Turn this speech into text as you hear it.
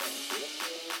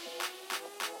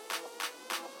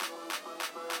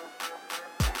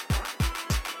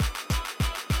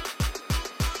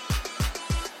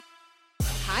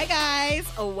Hi, guys.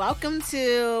 Welcome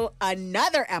to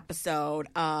another episode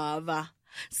of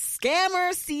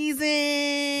Scammer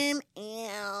Season.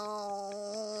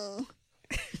 Ew.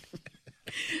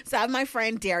 So I have my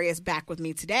friend Darius back with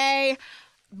me today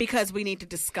because we need to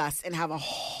discuss and have a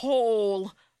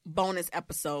whole bonus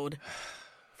episode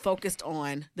focused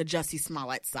on the Jussie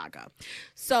Smollett saga.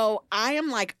 So I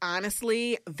am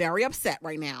honestly very upset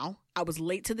right now. I was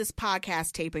late to this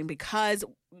podcast taping because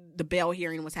the bail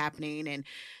hearing was happening and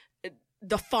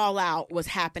the fallout was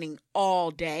happening all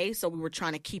day. So we were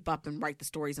trying to keep up and write the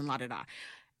stories and la-da-da.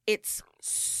 It's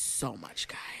so much,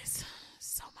 guys.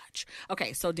 So much.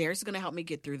 Okay, so Darius is going to help me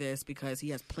get through this because he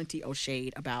has plenty of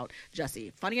shade about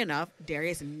Jussie. Funny enough,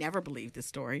 Darius never believed this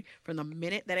story from the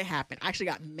minute that it happened. I actually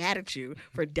got mad at you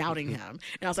for doubting him.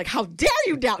 And I was like, how dare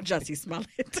you doubt Jussie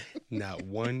Smollett? Not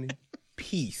one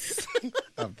piece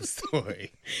of the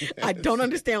story. I don't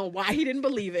understand why he didn't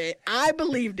believe it. I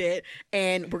believed it,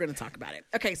 and we're going to talk about it.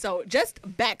 Okay, so just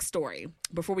backstory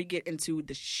before we get into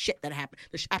the shit that happened,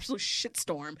 the absolute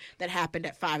shitstorm that happened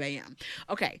at 5 a.m.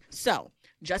 Okay, so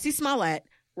Jussie Smollett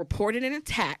reported an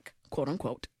attack,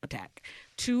 quote-unquote attack,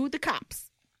 to the cops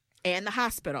and the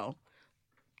hospital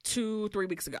 2-3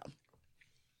 weeks ago.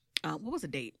 What was the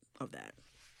date of that?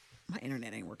 My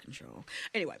internet ain't working, show.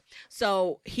 Anyway,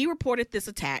 so he reported this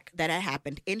attack that had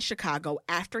happened in Chicago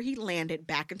after he landed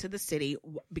back into the city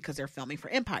because they're filming for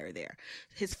Empire there.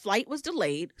 His flight was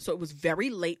delayed, so it was very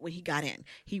late when he got in.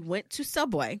 He went to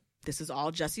Subway. This is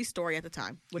all Jussie's story at the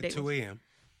time. What date? 2 a.m.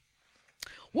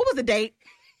 What was the date?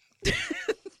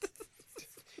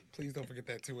 Please don't forget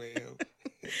that 2 a.m.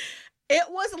 It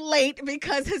was late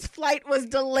because his flight was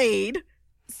delayed.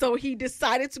 So he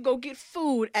decided to go get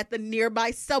food at the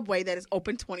nearby Subway that is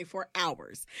open 24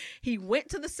 hours. He went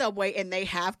to the Subway, and they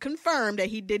have confirmed that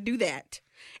he did do that.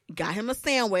 Got him a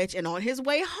sandwich, and on his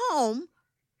way home,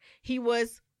 he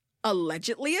was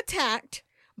allegedly attacked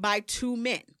by 2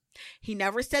 men. He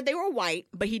never said they were white,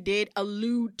 but he did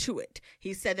allude to it.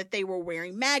 He said that they were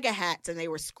wearing MAGA hats and they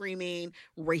were screaming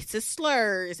racist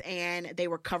slurs and they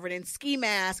were covered in ski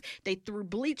masks. They threw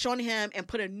bleach on him and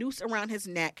put a noose around his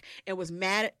neck and was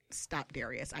mad. Stop,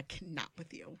 Darius. I cannot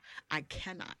with you. I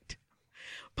cannot.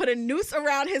 Put a noose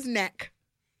around his neck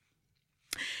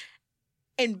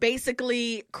and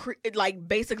basically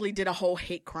did a whole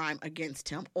hate crime against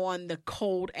him on the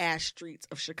cold ass streets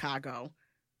of Chicago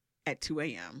at 2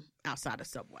 a.m. outside of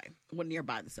Subway,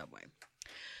 nearby the Subway.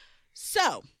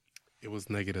 So. It was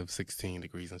negative 16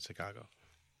 degrees in Chicago.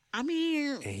 I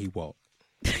mean. And he walked.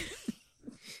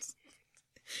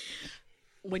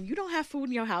 When you don't have food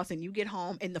in your house and you get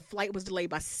home and the flight was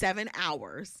delayed by 7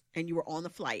 hours and you were on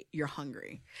the flight, you're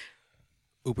hungry.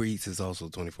 Uber Eats is also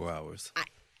 24 hours.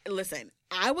 Listen,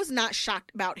 I was not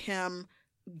shocked about him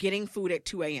getting food at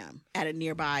 2 a.m. at a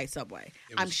nearby Subway.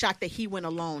 I'm shocked that he went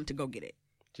alone to go get it.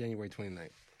 January 29th.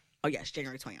 Oh, yes,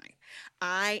 January 29th.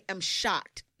 I am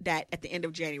shocked that at the end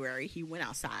of January, he went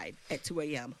outside at 2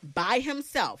 a.m. by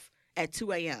himself at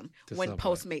 2 a.m. when Subway.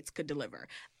 Postmates could deliver.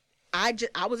 I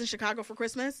was in Chicago for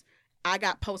Christmas. I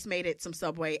got Postmated some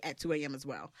Subway at 2 a.m. as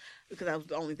well because that was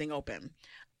the only thing open.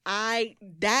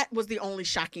 That was the only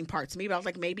shocking part to me. But I was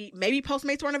like, maybe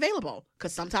Postmates weren't available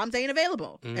because sometimes they ain't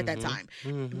available at that time.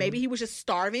 Mm-hmm. Maybe he was just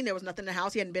starving. There was nothing in the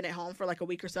house. He hadn't been at home for like a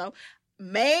week or so.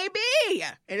 Maybe.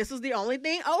 And this was the only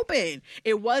thing open.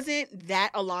 It wasn't that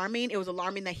alarming. It was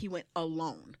alarming that he went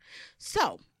alone.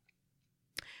 So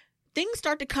things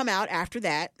start to come out after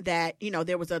that,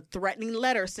 there was a threatening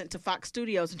letter sent to Fox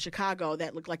Studios in Chicago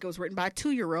that looked like it was written by a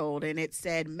 2-year-old, and it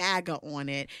said MAGA on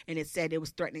it, and it said it was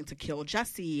threatening to kill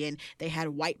Jussie, and they had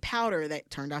white powder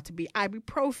that turned out to be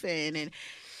ibuprofen. And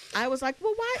I was like,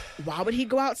 well, why would he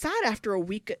go outside after a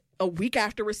week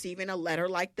after receiving a letter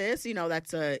like this?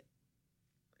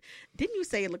 Didn't you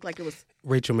say it looked like it was...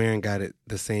 Rachel Marin got it,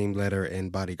 the same letter in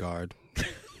Bodyguard.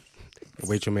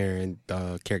 Rachel Marin,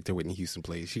 the character Whitney Houston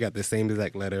plays. She got the same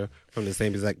exact letter from the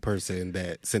same exact person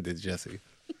that sent it to Jussie.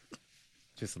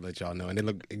 Just to let y'all know. And it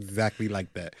looked exactly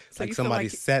like that. So like somebody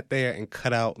sat there and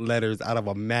cut out letters out of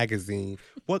a magazine.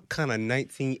 What kind of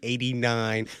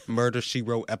 1989 Murder, She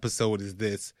Wrote episode is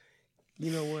this?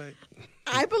 You know what?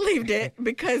 I believed it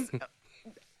because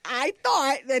I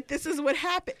thought that this is what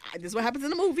happened. This is what happens in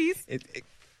the movies.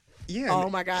 Yeah. Oh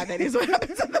my God, that is what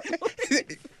happens in the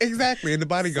movies. Exactly, in The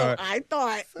Bodyguard. So I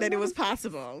thought that it was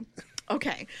possible.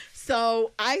 Okay,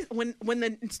 so when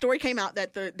the story came out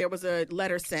that there was a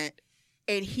letter sent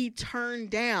and he turned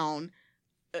down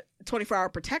 24-hour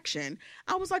protection,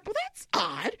 I was like, well, that's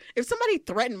odd. If somebody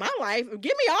threatened my life,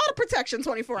 give me all the protection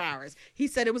 24 hours. He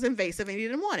said it was invasive and he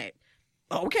didn't want it.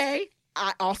 Okay,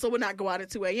 I also would not go out at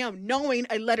 2 a.m. knowing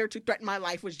a letter to threaten my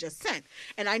life was just sent.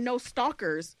 And I know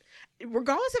stalkers,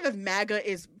 regardless of if MAGA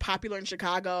is popular in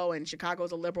Chicago and Chicago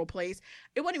is a liberal place,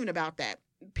 it wasn't even about that.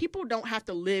 People don't have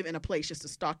to live in a place just to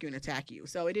stalk you and attack you.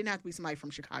 So it didn't have to be somebody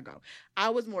from Chicago. I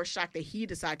was more shocked that he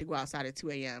decided to go outside at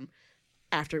 2 a.m.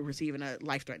 after receiving a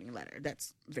life-threatening letter.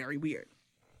 That's very weird.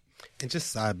 And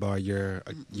just sidebar,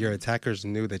 your attackers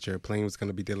knew that your plane was going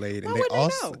to be delayed, and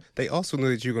they also knew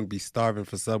that you were going to be starving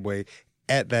for Subway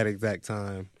at that exact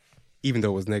time, even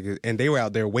though it was negative. And they were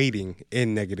out there waiting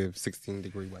in negative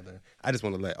 16-degree weather. I just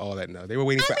want to let all that know. They were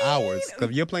waiting for hours.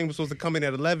 Because your plane was supposed to come in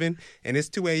at 11, and it's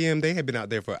 2 a.m. They had been out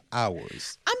there for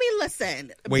hours. I mean,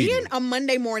 listen, being a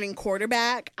Monday morning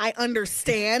quarterback, I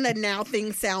understand that now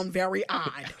things sound very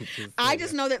odd. I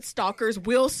just know that stalkers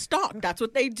will stalk. That's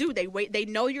what they do. They wait. They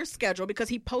know your schedule because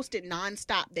he posted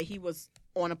nonstop that he was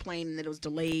on a plane and that it was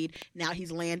delayed. Now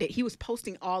he's landed. He was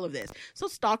posting all of this. So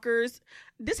stalkers,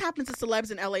 this happens to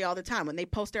celebs in LA all the time. When they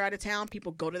post they're out of town,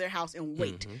 people go to their house and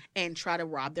wait and try to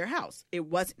rob their house.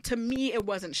 To me, it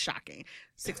wasn't shocking.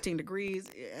 16 degrees,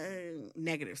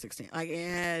 negative 16. Like, it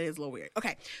is a little weird.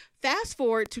 Okay. Fast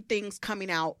forward to things coming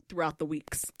out throughout the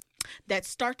weeks that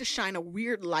start to shine a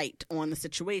weird light on the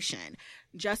situation.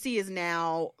 Jussie is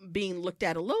now being looked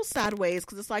at a little sideways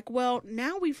because it's like, well,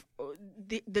 now we've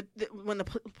when the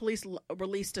police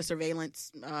released a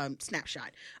surveillance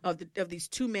snapshot of these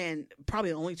two men, probably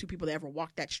the only two people that ever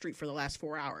walked that street for the last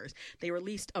 4 hours. They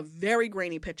released a very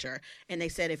grainy picture, and they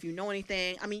said, if you know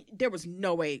anything, I mean, there was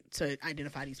no way to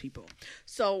identify these people.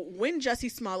 So when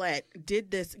Jussie Smollett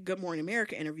did this Good Morning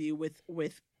America interview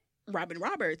with Robin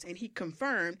Roberts, and he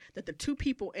confirmed that the two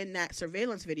people in that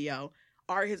surveillance video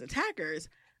are his attackers,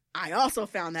 I also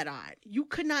found that odd. You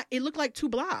could not, it looked like two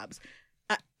blobs.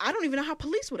 I don't even know how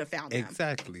police would have found them.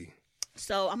 Exactly.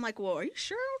 So I'm like, well, are you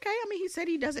sure? Okay. I mean, he said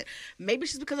he doesn't. Maybe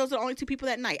it's just because those are the only two people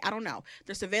that night. I don't know.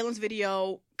 The surveillance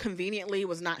video conveniently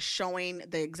was not showing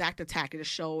the exact attack. It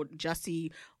just showed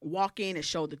Jussie walking. It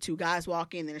showed the two guys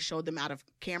walking. Then it showed them out of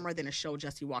camera. Then it showed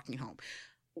Jussie walking home.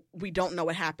 We don't know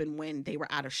what happened when they were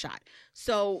out of shot.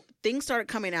 So things started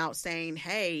coming out saying,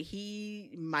 hey,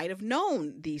 he might have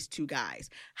known these two guys.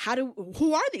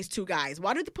 Who are these two guys?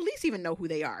 Why did the police even know who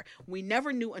they are? We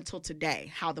never knew until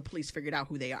today how the police figured out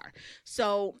who they are.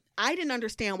 So I didn't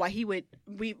understand why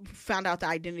we found out the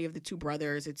identity of the two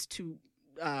brothers. It's two,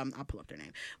 I'll pull up their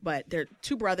name, but they're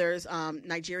two brothers,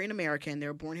 Nigerian American. They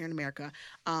were born here in America.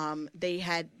 They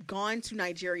had gone to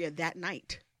Nigeria that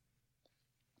night,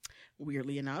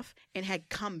 weirdly enough, and had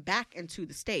come back into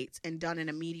the States and done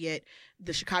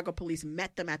the Chicago police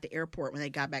met them at the airport when they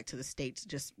got back to the States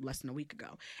just less than a week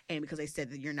ago. And because they said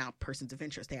that you're now persons of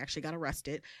interest, they actually got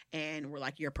arrested and were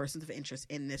like, you're persons of interest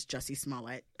in this Jussie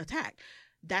Smollett attack.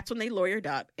 That's when they lawyered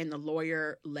up, and the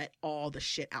lawyer let all the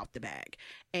shit out the bag.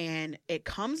 And it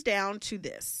comes down to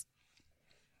this.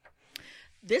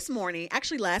 This morning,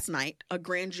 actually last night, a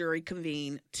grand jury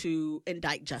convened to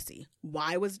indict Jussie.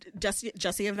 Why was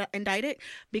Jussie indicted?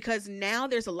 Because now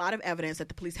there's a lot of evidence that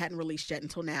the police hadn't released yet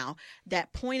until now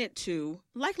that pointed to,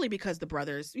 likely because the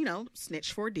brothers,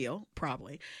 snitched for a deal,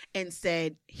 probably, and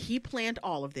said he planned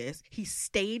all of this. He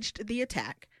staged the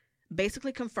attack,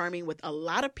 basically confirming what a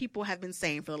lot of people have been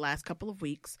saying for the last couple of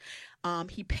weeks.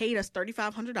 He paid us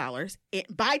 $3,500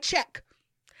 by check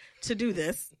to do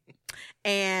this.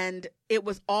 And it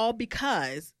was all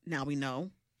because, now we know,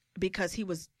 because he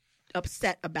was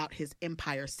upset about his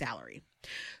empire salary.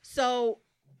 So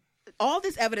all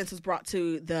this evidence was brought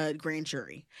to the grand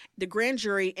jury. The grand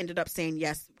jury ended up saying,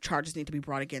 yes, charges need to be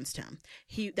brought against him.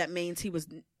 That means he was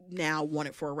now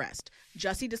wanted for arrest.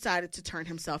 Jussie decided to turn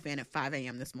himself in at 5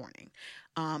 a.m. this morning.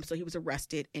 So he was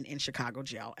arrested in Chicago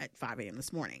jail at 5 a.m.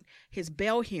 this morning. His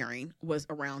bail hearing was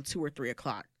around 2 or 3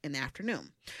 o'clock in the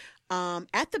afternoon.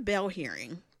 At the bail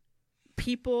hearing,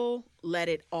 people let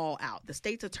it all out. The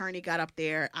state's attorney got up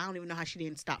there. I don't even know how she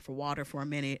didn't stop for water for a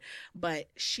minute, but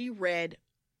she read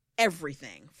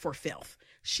everything for filth.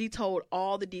 She told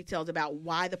all the details about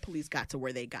why the police got to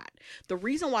where they got. The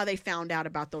reason why they found out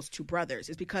about those two brothers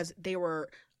is because they were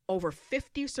over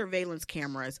 50 surveillance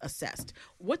cameras assessed.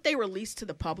 What they released to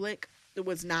the public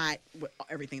was not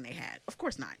everything they had. Of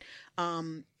course not.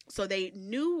 So they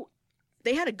knew.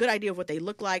 They had a good idea of what they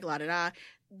looked like,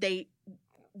 They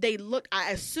looked, I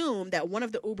assume that one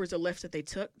of the Ubers or Lyfts that they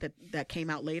took that came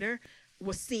out later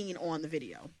was seen on the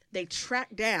video. They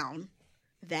tracked down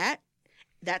that.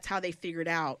 That's how they figured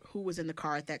out who was in the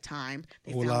car at that time.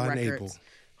 They found records.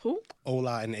 Who?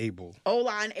 Ola and Abel.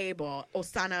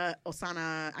 Osana,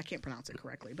 I can't pronounce it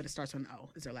correctly, but it starts with an O,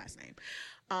 is their last name.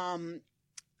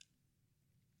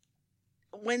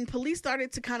 when police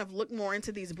started to kind of look more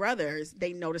into these brothers,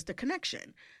 they noticed a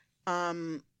connection.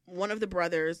 One of the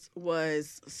brothers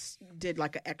did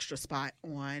like an extra spot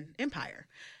on Empire.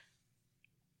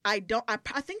 I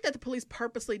think that the police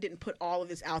purposely didn't put all of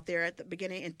this out there at the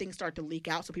beginning, and things started to leak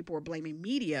out. So people were blaming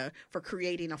media for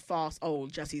creating a false,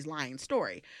 Jussie's lying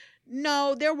story.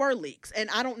 No, there were leaks. And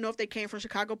I don't know if they came from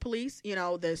Chicago police. You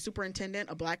know, the superintendent,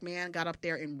 a black man, got up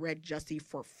there and read Jussie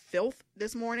for filth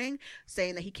this morning,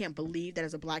 saying that he can't believe that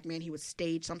as a black man he would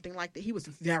stage something like that. He was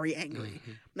very angry.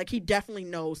 Mm-hmm. Like, he definitely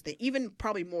knows that, even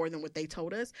probably more than what they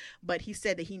told us, but he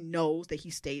said that he knows that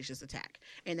he staged this attack,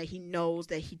 and that he knows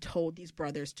that he told these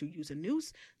brothers to use a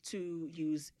noose, to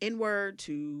use N-word,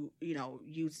 to,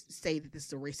 say that this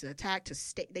is a racist attack,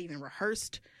 they even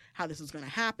rehearsed how this was going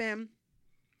to happen.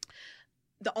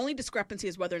 The only discrepancy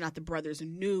is whether or not the brothers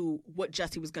knew what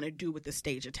Jussie was going to do with the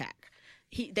stage attack.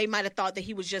 They might have thought that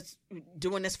he was just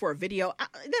doing this for a video.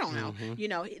 They don't know.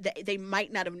 Mm-hmm. They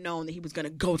might not have known that he was going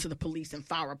to go to the police and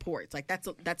file reports. Like,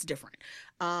 that's different.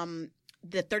 The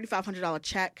 $3,500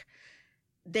 check,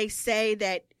 they say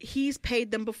that he's paid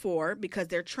them before because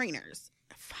they're trainers.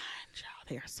 Fine, y'all.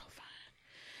 They are so fine.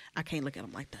 I can't look at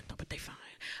them like that, though, but they fine.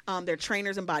 They're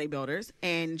trainers and bodybuilders,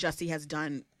 and Jussie has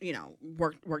done,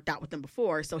 worked out with them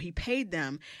before, so he paid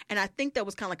them. And I think that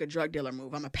was kind of like a drug dealer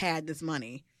move. I'm going to pad this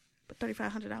money. But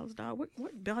 $3,500, dog,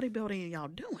 what bodybuilding are y'all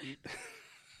doing?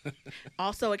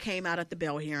 Also, it came out at the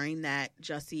bail hearing that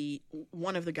Jussie,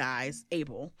 one of the guys,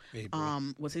 Abel.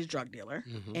 Was his drug dealer,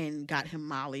 mm-hmm. and got him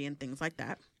Molly and things like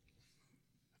that.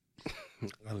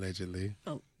 Allegedly.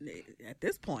 At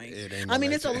this point.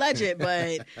 It's alleged,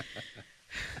 but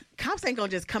cops ain't gonna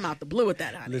just come out the blue with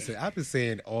that, honey. Listen, I've been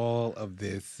saying all of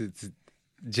this since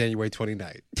January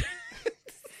 29th.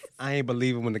 I ain't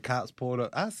believing when the cops pulled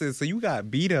up. I said, so you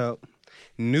got beat up,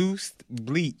 noosed,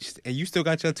 bleached, and you still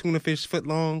got your tuna fish foot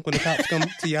long when the cops come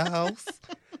to your house?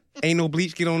 Ain't no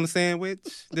bleach get on the sandwich?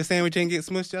 The sandwich ain't get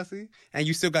smushed, Jussie? And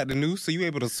you still got the noose, so you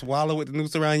able to swallow with the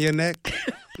noose around your neck?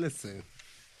 Listen,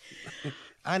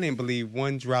 I didn't believe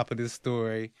one drop of this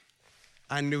story.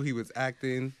 I knew he was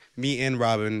acting. Me and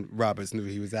Robin Roberts knew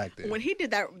he was acting. When he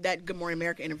did that Good Morning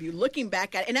America interview, looking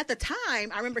back at it, and at the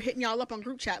time, I remember hitting y'all up on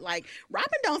group chat, like, Robin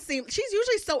she's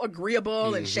usually so agreeable,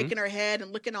 mm-hmm. and shaking her head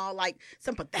and looking all like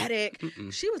sympathetic.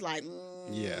 Mm-mm. She was like,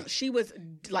 she was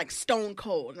like stone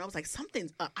cold. And I was like,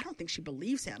 something's up. I don't think she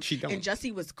believes him. She don't. And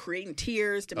Jussie was creating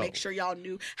tears to make sure y'all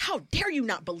knew. How dare you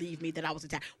not believe me that I was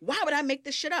attacked? Why would I make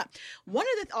this shit up? One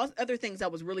of the other things that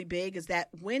was really big is that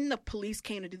when the police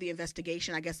came to do the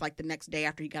investigation, I guess like the next day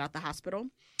after he got out the hospital,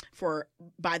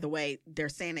 by the way, they're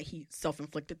saying that he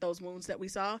self-inflicted those wounds that we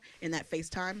saw in that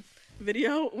FaceTime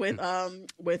video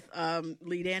with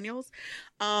Lee Daniels.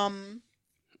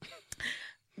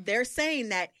 They're saying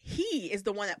that he is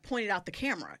the one that pointed out the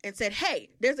camera and said, hey,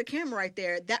 there's a camera right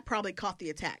there that probably caught the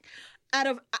attack. I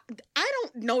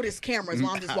don't notice cameras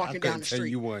while I'm just walking down the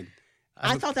street.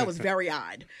 I thought that was very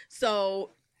odd.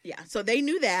 So yeah, so they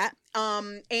knew that.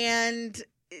 And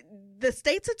the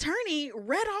state's attorney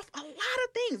read off a lot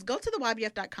of things. Go to the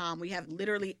YBF.com. We have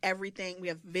literally everything. We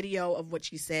have video of what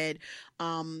she said.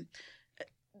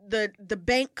 The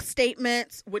bank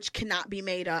statements, which cannot be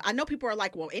made up. I know people are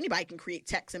like, well, anybody can create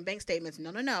texts and bank statements.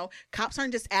 No. Cops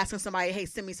aren't just asking somebody, hey,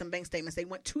 send me some bank statements. They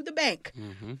went to the bank,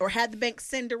 mm-hmm. or had the bank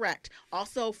send direct.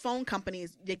 Also, phone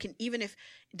companies, they can, even if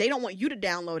they don't want you to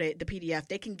download it, the PDF,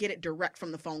 they can get it direct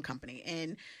from the phone company.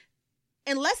 And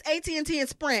unless AT&T and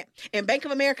Sprint and Bank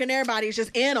of America and everybody is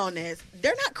just in on this,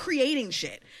 they're not creating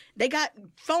shit. They got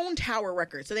phone tower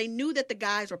records, so they knew that the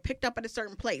guys were picked up at a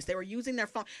certain place. They were using their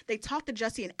phone. They talked to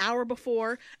Jussie an hour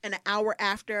before and an hour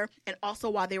after, and also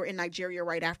while they were in Nigeria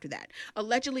right after that.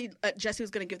 Allegedly, Jussie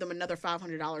was going to give them another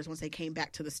 $500 once they came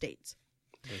back to the States.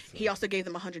 He also gave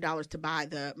them $100 to buy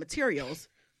the materials,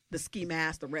 the ski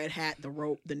mask, the red hat, the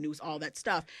rope, the noose, all that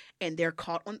stuff, and they're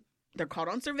caught on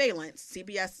surveillance.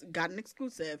 CBS got an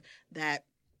exclusive that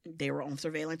they were on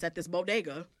surveillance at this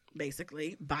bodega,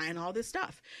 basically, buying all this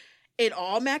stuff. It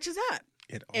all matches up.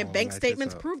 And bank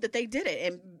statements prove that they did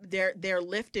it. And their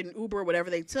Lyft and Uber, whatever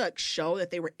they took, show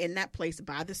that they were in that place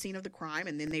by the scene of the crime,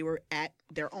 and then they were at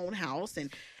their own house.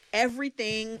 And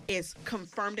everything is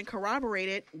confirmed and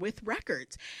corroborated with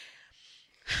records.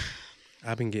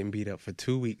 I've been getting beat up for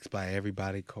 2 weeks by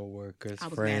everybody, coworkers,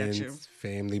 friends,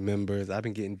 family members. I've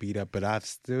been getting beat up, but I've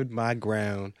stood my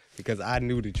ground because I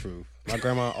knew the truth. My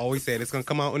grandma always said it's going to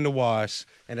come out in the wash,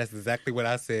 and that's exactly what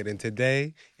I said. And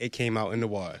today, it came out in the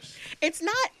wash. It's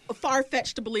not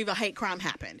far-fetched to believe a hate crime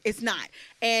happened. It's not.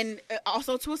 And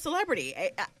also to a celebrity.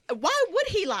 Why would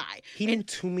he lie? He knew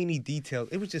too many details.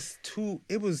 It was just too,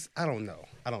 I don't know.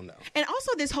 And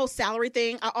also this whole salary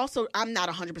thing, I'm not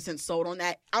 100% sold on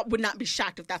that. I would not be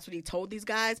shocked if that's what he told these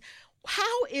guys.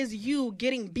 How is you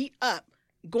getting beat up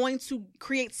going to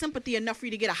create sympathy enough for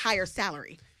you to get a higher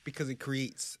salary? Because it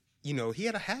creates... he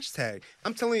had a hashtag.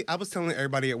 I was telling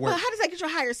everybody at work. Well, how does that get you a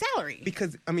higher salary?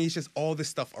 Because, it's just all this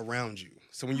stuff around you.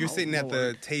 So when you're sitting at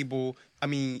the table,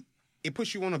 it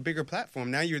puts you on a bigger platform.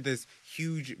 Now you're this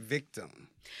huge victim.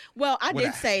 Well, I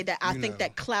did say that I think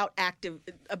that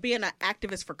being an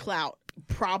activist for clout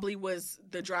probably was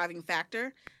the driving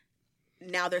factor.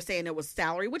 Now they're saying it was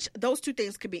salary, which those two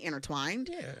things could be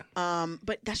intertwined. Yeah.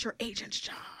 But that's your agent's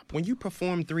job. When you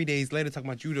perform 3 days later talking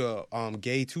about you the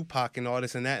gay Tupac and all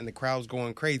this and that, and the crowd's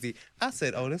going crazy, I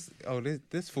said,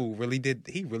 this fool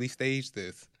he really staged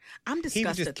this. I'm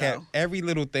disgusted, He just kept every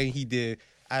little thing he did.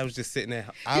 I was just sitting there.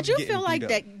 Did you feel like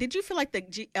the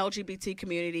LGBT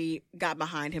community got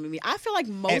behind him? I feel like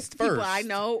most people I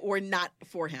know were not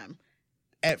for him.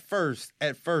 At first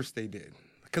they did.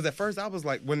 Because at first I was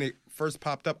like, when it first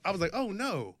popped up, I was like, oh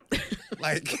no,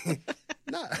 like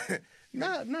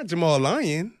not Jamal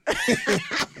Lyon,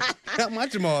 not my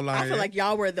Jamal Lyon. I feel like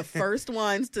y'all were the first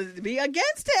ones to be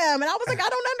against him, and I was like, I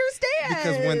don't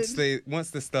understand. Because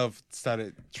once the stuff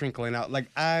started trickling out, like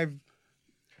I've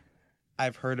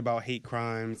heard about hate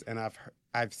crimes, and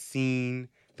I've seen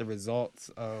the results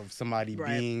of somebody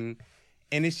being,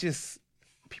 and it's just.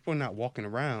 People are not walking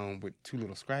around with 2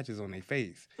 little scratches on their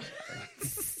face.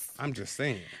 I'm just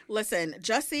saying. Listen,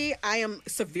 Jussie, I am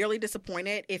severely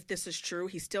disappointed if this is true.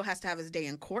 He still has to have his day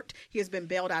in court. He has been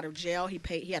bailed out of jail. He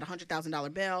had a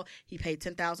 $100,000 bail. He paid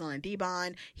 $10,000 on a D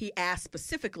bond. He asked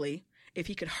specifically if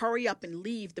he could hurry up and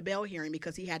leave the bail hearing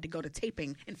because he had to go to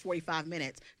taping in 45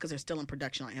 minutes because they're still in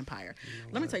production on Empire.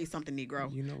 Let me tell you something,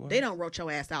 Negro. You know what? They don't roach your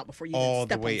ass out before you all even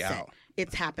step the way on set. out.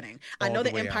 It's happening. I know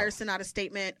that Empire sent out a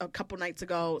statement a couple nights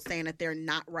ago saying that they're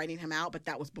not writing him out, but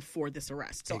that was before this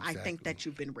arrest. So I think that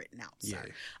you've been written out, sir.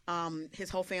 Yeah. His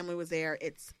whole family was there.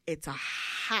 It's a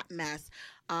hot mess.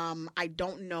 I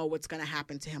don't know what's going to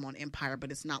happen to him on Empire,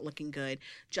 but it's not looking good.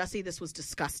 Jussie, this was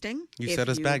disgusting. You set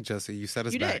us back, Jussie. You set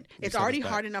us back. You did. It's already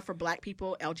hard enough for Black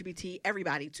people, LGBT,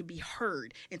 everybody to be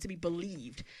heard and to be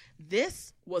believed.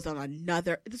 This was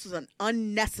an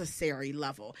unnecessary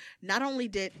level. Not only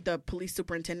did the police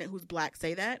superintendent, who's Black,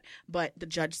 say that, but the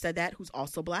judge said that, who's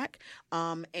also Black.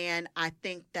 And I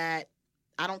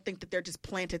don't think that they're just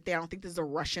planted there. I don't think this is a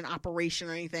Russian operation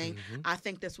or anything. Mm-hmm. I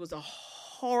think this was a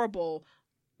horrible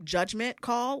judgment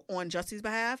call on Jussie's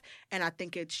behalf, and I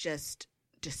think it's just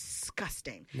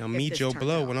disgusting. Now, me, Joe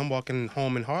Blow, when I'm walking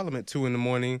home in Harlem at 2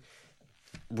 a.m,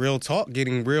 real talk,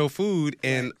 getting real food,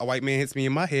 and a white man hits me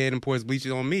in my head and pours bleach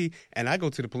on me, and I go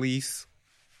to the police,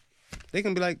 they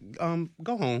can be like,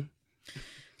 go home.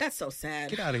 That's so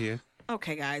sad. Get out of here.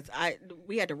 Okay, guys,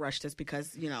 we had to rush this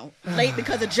because, late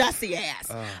because of Jussie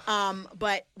ass.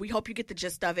 But we hope you get the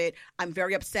gist of it. I'm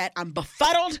very upset. I'm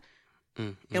befuddled.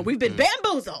 And we've been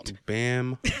bamboozled.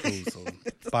 Bamboozled.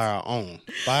 By our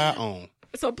own.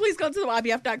 So please go to the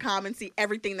YBF.com and see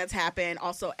everything that's happened.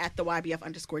 Also at the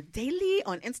YBF_daily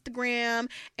on Instagram.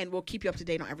 And we'll keep you up to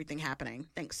date on everything happening.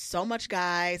 Thanks so much,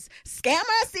 guys. Scammer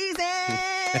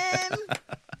season.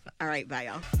 All right, bye,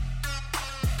 y'all.